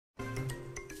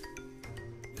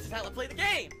is how I play the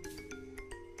game.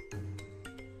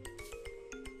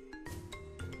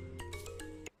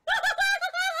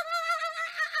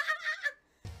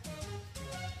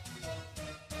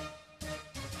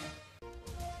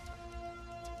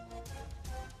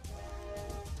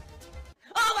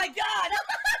 Oh my god!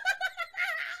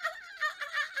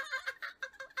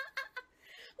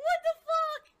 What the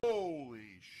fuck?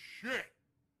 Holy shit!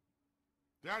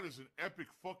 That is an epic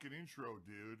fucking intro,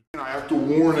 dude. I have to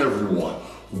warn everyone.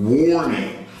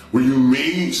 Warning. What you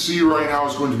may see right now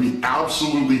is going to be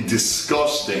absolutely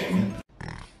disgusting.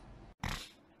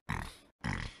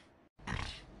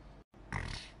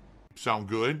 Sound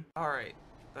good? Alright,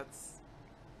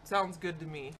 sounds good to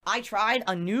me. I tried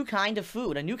a new kind of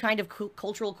food, a new kind of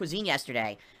cultural cuisine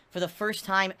yesterday for the first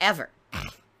time ever.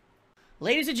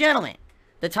 Ladies and gentlemen,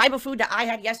 the type of food that I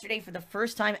had yesterday for the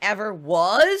first time ever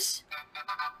was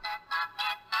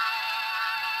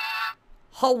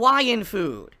Hawaiian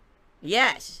food.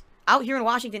 Yes, out here in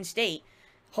Washington State,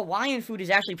 Hawaiian food is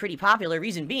actually pretty popular.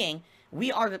 Reason being,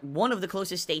 we are one of the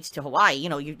closest states to Hawaii. You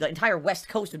know, the entire West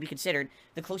Coast would be considered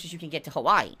the closest you can get to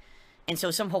Hawaii. And so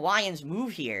some Hawaiians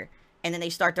move here, and then they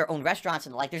start their own restaurants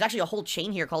and the like. There's actually a whole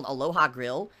chain here called Aloha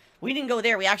Grill. We didn't go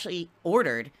there. We actually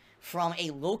ordered from a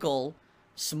local,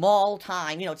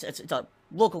 small-time, you know, it's a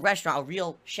local restaurant, a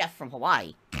real chef from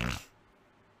Hawaii.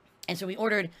 And so we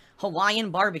ordered Hawaiian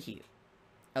barbecue,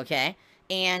 okay?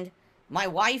 And my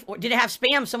wife, did it have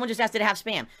Spam? Someone just asked, did it have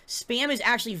Spam? Spam is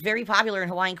actually very popular in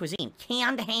Hawaiian cuisine.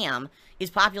 Canned ham is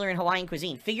popular in Hawaiian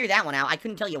cuisine. Figure that one out. I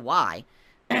couldn't tell you why,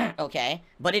 okay?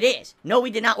 But it is. No,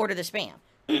 we did not order the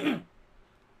Spam.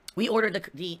 We ordered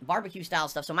the barbecue-style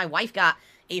stuff. So my wife got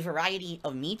a variety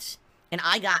of meats, and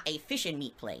I got a fish and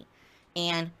meat plate.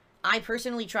 And I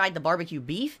personally tried the barbecue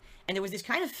beef, and there was this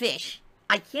kind of fish.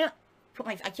 I can't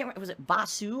remember, was it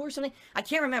basu or something? I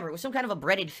can't remember. It was some kind of a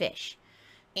breaded fish.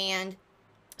 And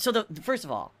so first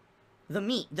of all, the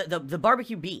meat, the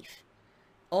barbecue beef.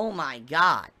 Oh my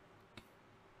god.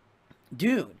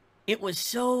 Dude, it was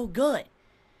so good.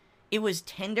 It was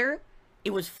tender.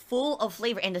 It was full of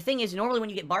flavor. And the thing is, normally when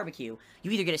you get barbecue,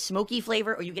 you either get a smoky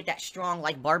flavor or you get that strong,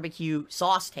 like, barbecue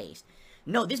sauce taste.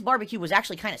 No, this barbecue was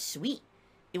actually kind of sweet.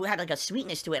 It had, like, a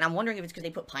sweetness to it. And I'm wondering if it's because they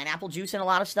put pineapple juice in a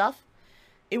lot of stuff.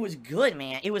 It was good,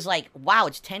 man. It was like, wow,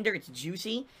 it's tender, it's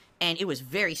juicy, and it was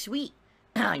very sweet.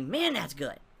 Man, that's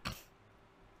good.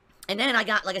 And then I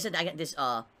got, like I said, I got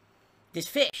this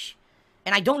fish.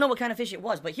 And I don't know what kind of fish it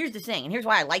was, but here's the thing, and here's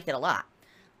why I liked it a lot.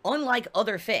 Unlike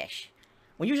other fish,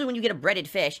 usually when you get a breaded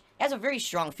fish, it has a very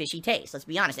strong fishy taste, let's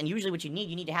be honest. And usually what you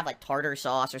need to have like tartar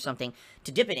sauce or something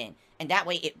to dip it in. And that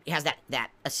way it has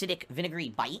that acidic, vinegary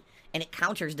bite, and it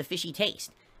counters the fishy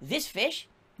taste. This fish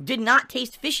did not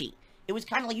taste fishy. It was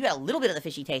kind of like you had a little bit of the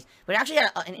fishy taste, but it actually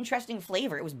had an interesting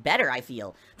flavor. It was better, I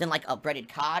feel, than like a breaded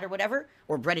cod or whatever,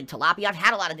 or breaded tilapia. I've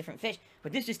had a lot of different fish,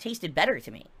 but this just tasted better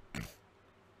to me.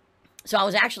 So I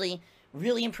was actually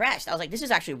really impressed. I was like, this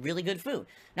is actually really good food.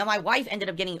 Now, my wife ended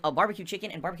up getting a barbecue chicken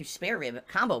and barbecue spare rib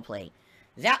combo plate.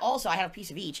 That also, I had a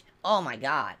piece of each. Oh my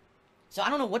god. So I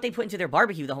don't know what they put into their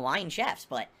barbecue, the Hawaiian chefs,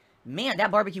 but man,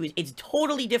 that barbecue it's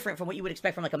totally different from what you would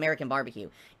expect from like American barbecue.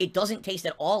 It doesn't taste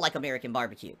at all like American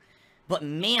barbecue. But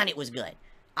man, it was good.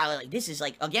 I was like, this is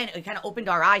like, again, it kind of opened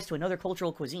our eyes to another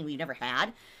cultural cuisine we've never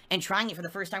had. And trying it for the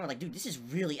first time, we're like, dude, this is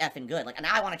really effing good. Like, and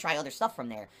now I want to try other stuff from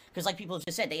there. Because like people have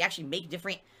just said, they actually make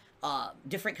different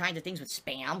kinds of things with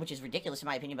Spam, which is ridiculous in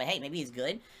my opinion, but hey, maybe it's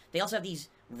good. They also have these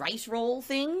rice roll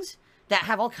things that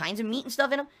have all kinds of meat and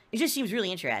stuff in them. It just seems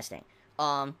really interesting.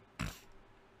 So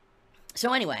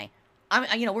anyway,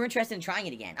 we're interested in trying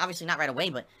it again. Obviously not right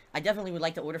away, but I definitely would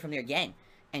like to order from there again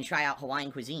and try out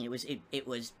Hawaiian cuisine. It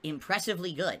was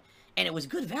impressively good. And it was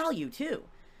good value, too.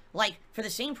 Like, for the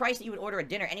same price that you would order a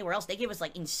dinner anywhere else, they gave us,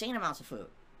 like, insane amounts of food.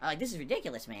 Like, this is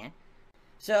ridiculous, man.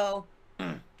 So,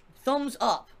 thumbs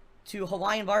up to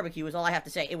Hawaiian barbecue is all I have to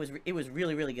say. It was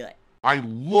really, really good. I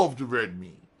loved red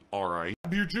meat. Alright. The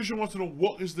beautician wants to know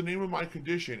what is the name of my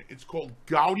condition. It's called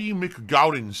Gouty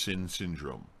McGoudinson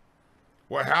syndrome.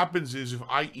 What happens is if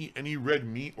I eat any red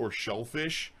meat or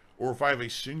shellfish, or if I have a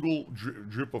single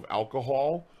drip of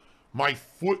alcohol, my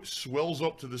foot swells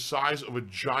up to the size of a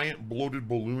giant bloated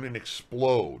balloon and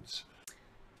explodes.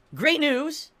 Great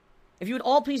news! If you would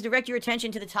all please direct your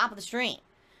attention to the top of the stream.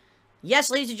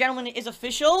 Yes, ladies and gentlemen, it is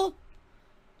official.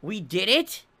 We did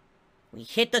it. We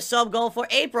hit the sub goal for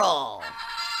April.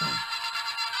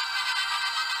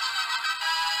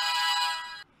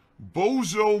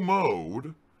 Bozo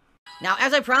mode. Now,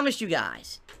 as I promised you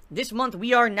guys, this month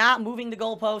we are not moving the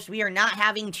goalpost. We are not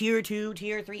having tier 2,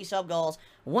 tier 3 sub goals.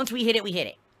 Once we hit it, we hit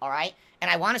it. Alright? And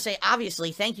I want to say,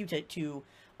 obviously, thank you to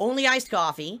Only Iced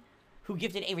Coffee, who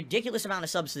gifted a ridiculous amount of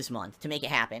subs this month to make it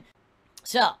happen.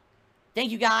 So,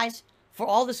 thank you guys for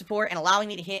all the support and allowing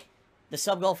me to hit the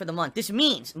sub goal for the month. This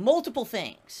means multiple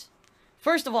things.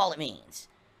 First of all, it means,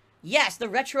 yes, the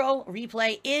retro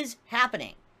replay is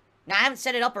happening. Now, I haven't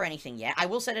set it up or anything yet. I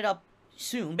will set it up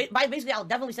soon. Basically, I'll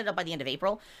definitely set it up by the end of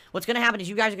April. What's going to happen is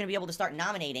you guys are going to be able to start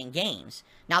nominating games.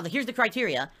 Now, here's the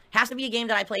criteria. Has to be a game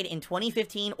that I played in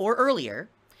 2015 or earlier.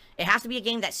 It has to be a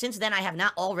game that since then I have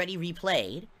not already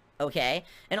replayed. Okay?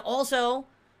 And also,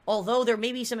 although there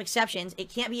may be some exceptions, it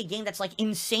can't be a game that's, like,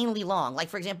 insanely long. Like,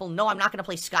 for example, no, I'm not going to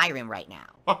play Skyrim right now.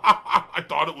 I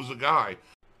thought it was a guy.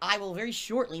 I will very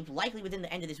shortly, likely within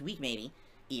the end of this week maybe,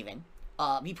 even,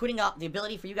 be putting up the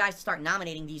ability for you guys to start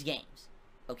nominating these games.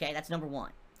 Okay, that's number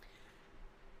one.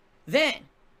 Then,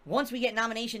 once we get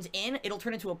nominations in, it'll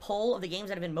turn into a poll of the games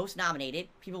that have been most nominated.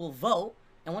 People will vote,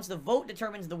 and once the vote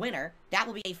determines the winner, that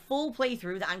will be a full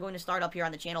playthrough that I'm going to start up here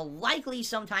on the channel, likely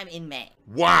sometime in May.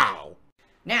 Wow!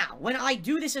 Now, when I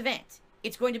do this event,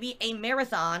 it's going to be a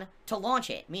marathon to launch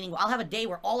it, meaning I'll have a day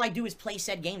where all I do is play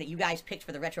said game that you guys picked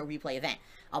for the Retro Replay event.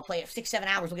 I'll play it 6-7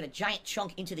 hours, we'll get a giant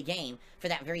chunk into the game for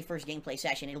that very first gameplay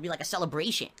session. It'll be like a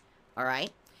celebration,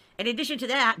 alright? In addition to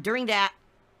that, during that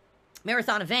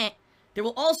marathon event, there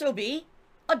will also be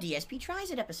a DSP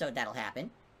Tries It episode that'll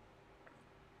happen.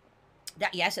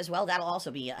 Yes, as well, that'll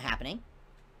also be happening.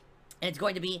 And it's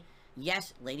going to be,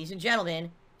 yes, ladies and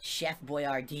gentlemen, Chef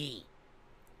Boyardee.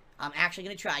 I'm actually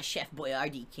going to try Chef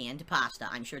Boyardee canned pasta.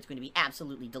 I'm sure it's going to be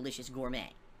absolutely delicious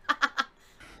gourmet.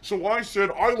 So I said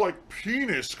I like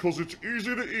penis because it's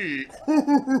easy to eat.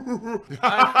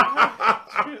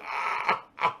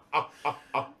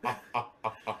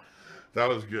 That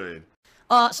was good.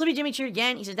 Slippy Jimmy cheered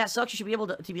again. He says, that sucks. You should be able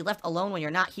to be left alone when you're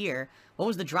not here. What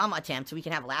was the drama attempt so we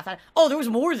can have a laugh at it? Oh, there was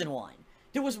more than one.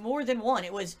 There was more than one.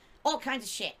 It was all kinds of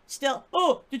shit. Still,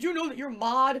 oh, did you know that your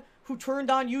mod who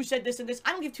turned on you said this and this?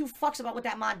 I don't give two fucks about what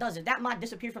that mod does. If that mod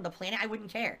disappeared from the planet, I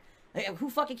wouldn't care. Who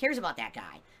fucking cares about that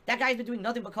guy? That guy's been doing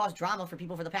nothing but cause drama for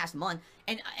people for the past month.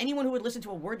 And anyone who would listen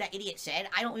to a word that idiot said,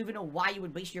 I don't even know why you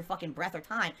would waste your fucking breath or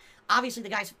time. Obviously, the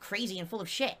guy's crazy and full of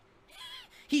shit.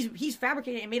 He's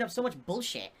fabricated and made up so much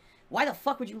bullshit. Why the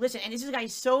fuck would you listen? And this is a guy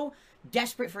so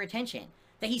desperate for attention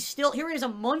that he's still, here it is a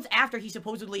month after he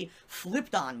supposedly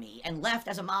flipped on me and left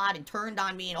as a mod and turned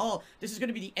on me and, oh, this is going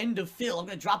to be the end of Phil. I'm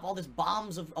going to drop all this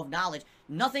bombs of knowledge.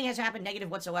 Nothing has happened negative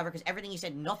whatsoever because everything he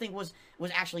said, nothing was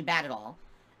actually bad at all.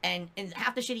 And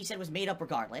half the shit he said was made up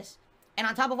regardless. And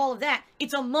on top of all of that,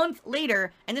 it's a month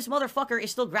later and this motherfucker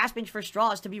is still grasping for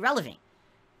straws to be relevant.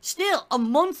 Still, a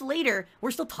month later, we're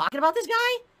still talking about this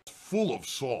guy? Full of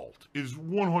salt. Is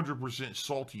 100%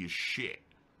 salty as shit.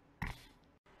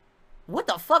 What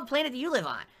the fuck planet do you live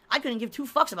on? I couldn't give two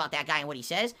fucks about that guy and what he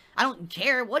says. I don't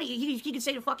care what he could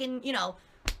say to fucking, you know,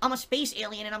 I'm a space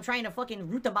alien and I'm trying to fucking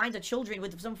root the minds of children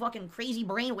with some fucking crazy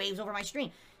brainwaves over my stream.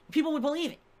 People would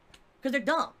believe it. Because they're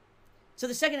dumb. So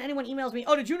the second anyone emails me,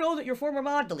 oh, did you know that your former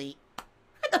mod, delete?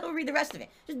 I don't read the rest of it.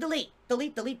 Just delete.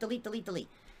 Delete, delete, delete, delete, delete.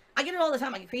 I get it all the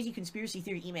time. I get crazy conspiracy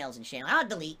theory emails and shit. I'll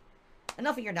delete.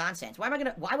 Enough of your nonsense. Why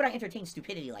would I entertain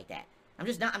stupidity like that? I'm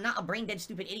not a brain-dead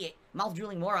stupid idiot,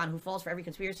 mouth-drooling moron who falls for every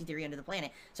conspiracy theory under the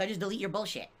planet, so I just delete your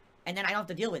bullshit. And then I don't have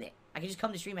to deal with it. I can just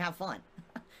come to stream and have fun.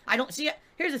 I don't see it.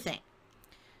 Here's the thing.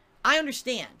 I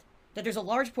understand that there's a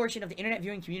large portion of the internet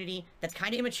viewing community that's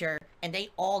kind of immature, and they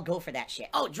all go for that shit.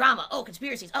 Oh, drama. Oh,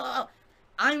 conspiracies. Oh.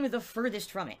 I'm the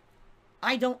furthest from it.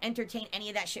 I don't entertain any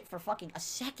of that shit for fucking a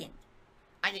second.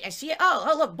 I see it.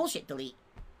 Oh, look, bullshit, delete.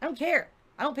 I don't care.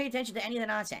 I don't pay attention to any of the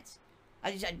nonsense.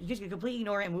 You just completely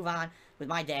ignore it and move on with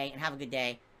my day and have a good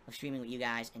day of streaming with you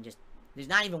guys and just, there's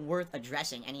not even worth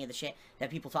addressing any of the shit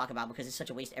that people talk about because it's such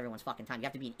a waste of everyone's fucking time. You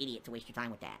have to be an idiot to waste your time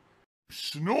with that.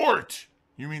 Snort!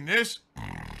 You mean this?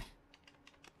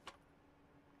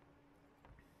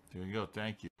 There you go,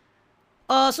 thank you.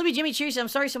 Slippy Jimmy cheers. I'm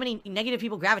sorry so many negative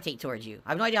people gravitate towards you.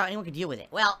 I have no idea how anyone could deal with it.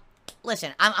 Well,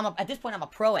 listen, at this point I'm a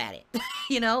pro at it.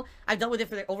 You know? I've dealt with it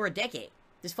for over a decade.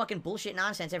 This fucking bullshit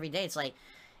nonsense every day. It's like,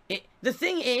 the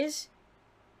thing is,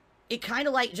 it kind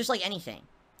of like, just like anything,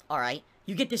 alright?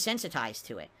 You get desensitized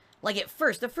to it. Like at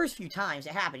first, the first few times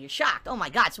it happened, you're shocked. Oh my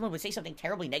god, someone would say something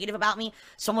terribly negative about me.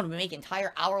 Someone would make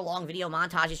entire hour-long video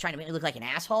montages trying to make me look like an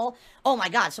asshole. Oh my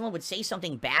god, someone would say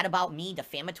something bad about me,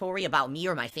 defamatory about me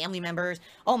or my family members.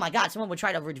 Oh my god, someone would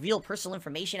try to reveal personal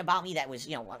information about me that was,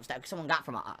 you know, that someone got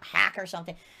from a hack or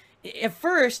something. At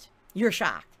first, you're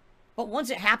shocked. But once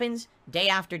it happens, day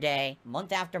after day,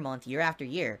 month after month, year after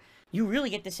year, you really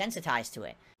get desensitized to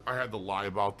it. I had to lie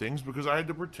about things because I had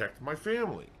to protect my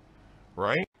family,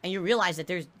 right? And you realize that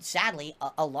there's, sadly,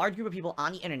 a large group of people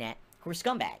on the internet who are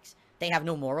scumbags. They have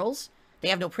no morals, They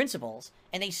have no principles,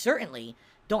 and they certainly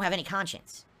don't have any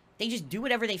conscience. They just do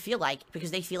whatever they feel like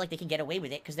because they feel like they can get away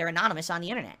with it because they're anonymous on the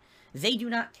internet. They do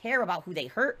not care about who they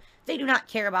hurt. They do not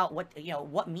care about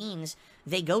what means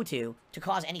they go to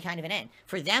cause any kind of an end.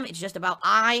 For them, it's just about,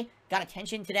 I got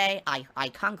attention today. I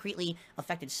concretely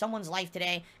affected someone's life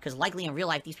today because likely in real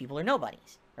life, these people are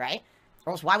nobodies, right?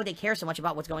 Or else why would they care so much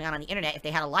about what's going on the internet? If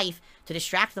they had a life to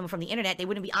distract them from the internet, they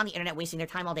wouldn't be on the internet wasting their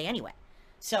time all day anyway.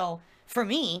 So, for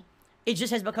me, it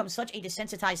just has become such a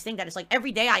desensitized thing that it's like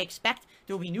every day I expect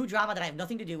there will be new drama that I have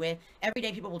nothing to do with. Every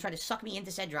day people will try to suck me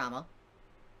into said drama.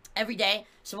 Every day,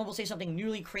 someone will say something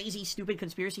newly crazy, stupid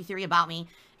conspiracy theory about me,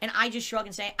 and I just shrug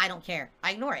and say, I don't care.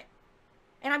 I ignore it.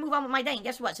 And I move on with my day, and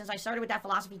guess what? Since I started with that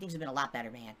philosophy, things have been a lot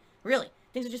better, man. Really.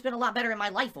 Things have just been a lot better in my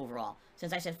life overall.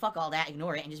 Since I said, fuck all that,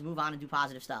 ignore it, and just move on and do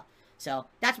positive stuff. So,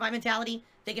 that's my mentality.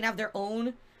 They can have their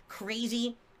own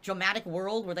crazy, dramatic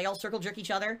world where they all circle jerk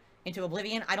each other into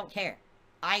oblivion. I don't care.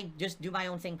 I just do my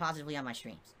own thing positively on my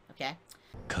streams. Okay?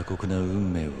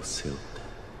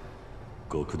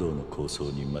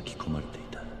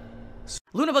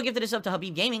 Lunaba gifted a sub to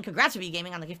Habib Gaming. Congrats, Habib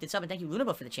Gaming, on the gifted sub, and thank you,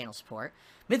 Lunaba, for the channel support.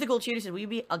 Mythical cheered said, will you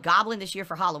be a goblin this year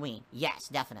for Halloween? Yes,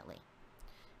 definitely.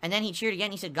 And then he cheered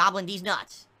again. He said, goblin D's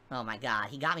nuts. Oh my god,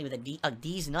 he got me with a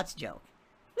D's nuts joke.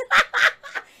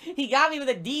 He got me with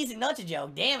a D's nuts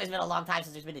joke. Damn, it's been a long time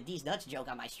since there's been a D's nuts joke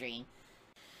on my stream.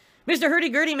 Mr.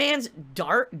 Hurdy-Gurdy Man's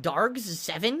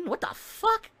Dargs7? What the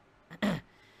fuck?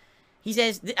 He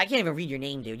says, I can't even read your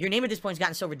name, dude. Your name at this point has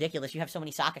gotten so ridiculous. You have so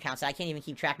many sock accounts that I can't even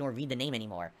keep track nor read the name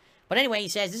anymore. But anyway, he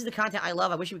says, this is the content I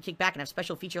love. I wish you would kick back and have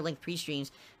special feature-length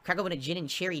pre-streams. Crack open a gin and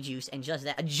cherry juice and just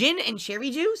that. A gin and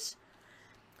cherry juice?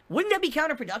 Wouldn't that be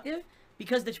counterproductive?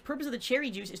 Because the purpose of the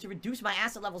cherry juice is to reduce my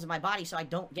acid levels in my body so I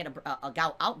don't get a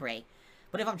gout outbreak.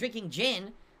 But if I'm drinking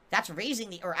gin, that's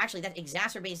raising that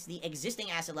exacerbates the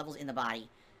existing acid levels in the body.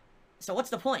 So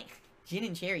what's the point? Gin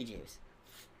and cherry juice.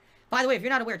 By the way, if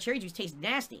you're not aware, cherry juice tastes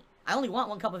nasty. I only want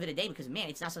 1 cup of it a day because, man,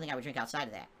 it's not something I would drink outside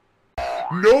of that.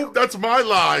 Nope, that's my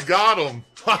lie. Got him.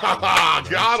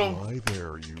 Got him. Lie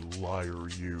there, you liar,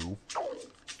 you.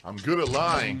 I'm good at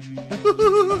lying.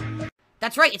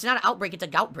 That's right, it's not an outbreak, it's a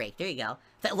gout break. There you go.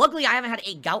 Luckily, I haven't had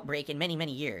a gout break in many,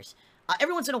 many years.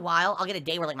 Every once in a while, I'll get a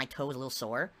day where, like, my toe is a little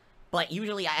sore. But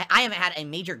usually, I haven't had a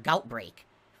major gout break.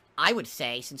 I would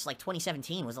say since, like,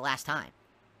 2017 was the last time.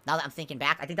 Now that I'm thinking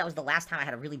back, I think that was the last time I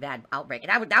had a really bad outbreak.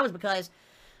 And that was because,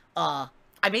 I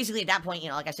basically, at that point,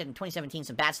 like I said, in 2017,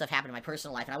 some bad stuff happened in my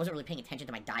personal life, and I wasn't really paying attention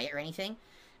to my diet or anything.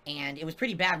 And it was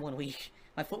pretty bad 1 week.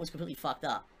 My foot was completely fucked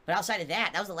up. But outside of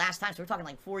that, that was the last time, so we're talking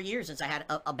like 4 years since I had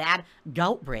a bad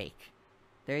gout break.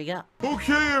 There you go.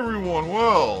 Okay, everyone,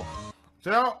 well,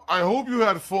 now, I hope you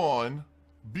had fun.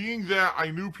 Being that I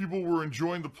knew people were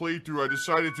enjoying the playthrough, I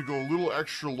decided to go a little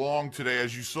extra long today.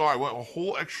 As you saw, I went a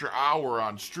whole extra hour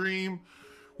on stream,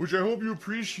 which I hope you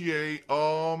appreciate.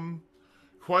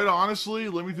 Quite honestly,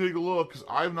 let me take a look, because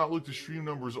I have not looked at stream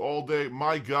numbers all day.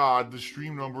 My god, the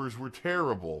stream numbers were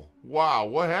terrible. Wow,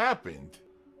 what happened?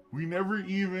 We never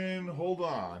even, hold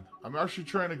on. I'm actually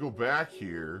trying to go back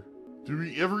here. Did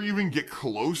we ever even get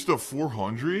close to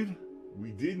 400?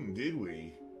 We didn't, did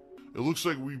we? It looks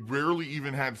like we barely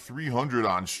even had 300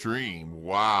 on stream.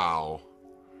 Wow.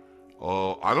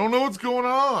 I don't know what's going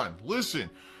on. Listen,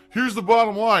 here's the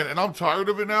bottom line, and I'm tired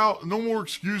of it now. No more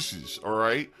excuses, all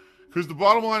right? Because the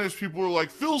bottom line is people are like,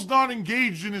 Phil's not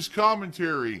engaged in his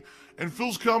commentary, and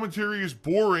Phil's commentary is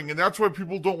boring, and that's why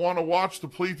people don't want to watch the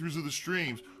playthroughs of the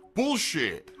streams.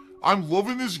 Bullshit. I'm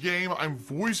loving this game. I'm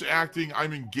voice acting.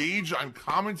 I'm engaged. I'm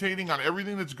commentating on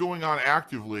everything that's going on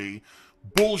actively.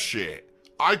 Bullshit.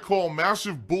 I call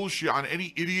massive bullshit on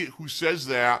any idiot who says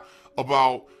that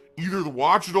about either the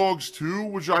Watch Dogs 2,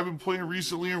 which I've been playing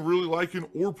recently and really liking,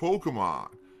 or Pokemon.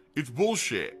 It's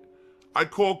bullshit. I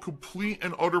call complete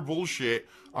and utter bullshit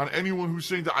on anyone who's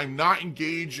saying that I'm not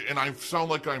engaged and I sound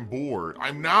like I'm bored.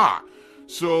 I'm not.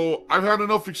 So I've had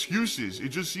enough excuses. It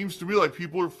just seems to me like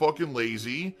people are fucking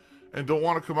lazy and don't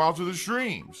want to come out to the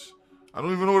streams. I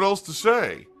don't even know what else to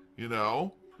say, you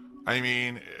know? I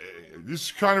mean, this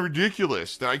is kind of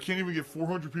ridiculous that I can't even get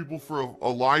 400 people for a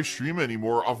live stream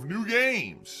anymore of new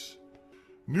games.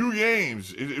 New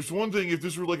games. It's one thing if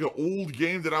this were like an old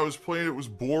game that I was playing, it was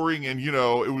boring and, you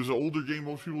know, it was an older game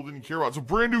most people didn't care about. It's a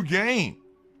brand new game.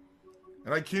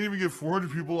 And I can't even get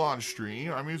 400 people on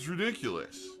stream. I mean, it's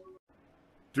ridiculous.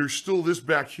 There's still this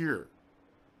back here.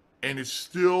 And it's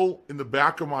still in the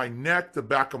back of my neck, the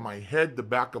back of my head, the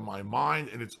back of my mind,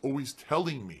 and it's always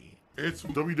telling me it's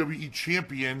WWE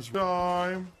Champions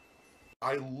time.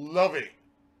 I love it.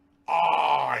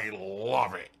 I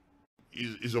love it.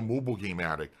 Is a mobile game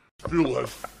addict. Phil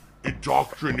has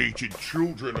indoctrinated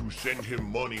children who send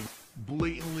him money,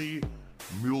 blatantly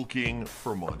milking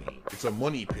for money. It's a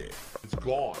money pit. It's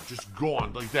gone, just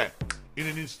gone like that. In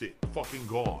an instant, fucking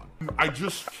gone. I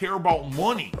just care about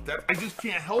money. That I just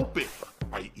can't help it.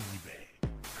 By eBay.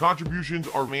 Contributions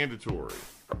are mandatory,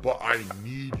 but I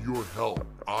need your help.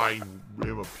 I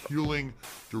am appealing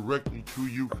directly to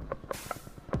you.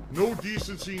 No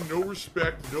decency, no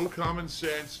respect, no common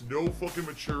sense, no fucking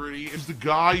maturity. Is the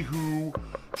guy who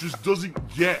just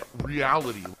doesn't get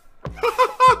reality.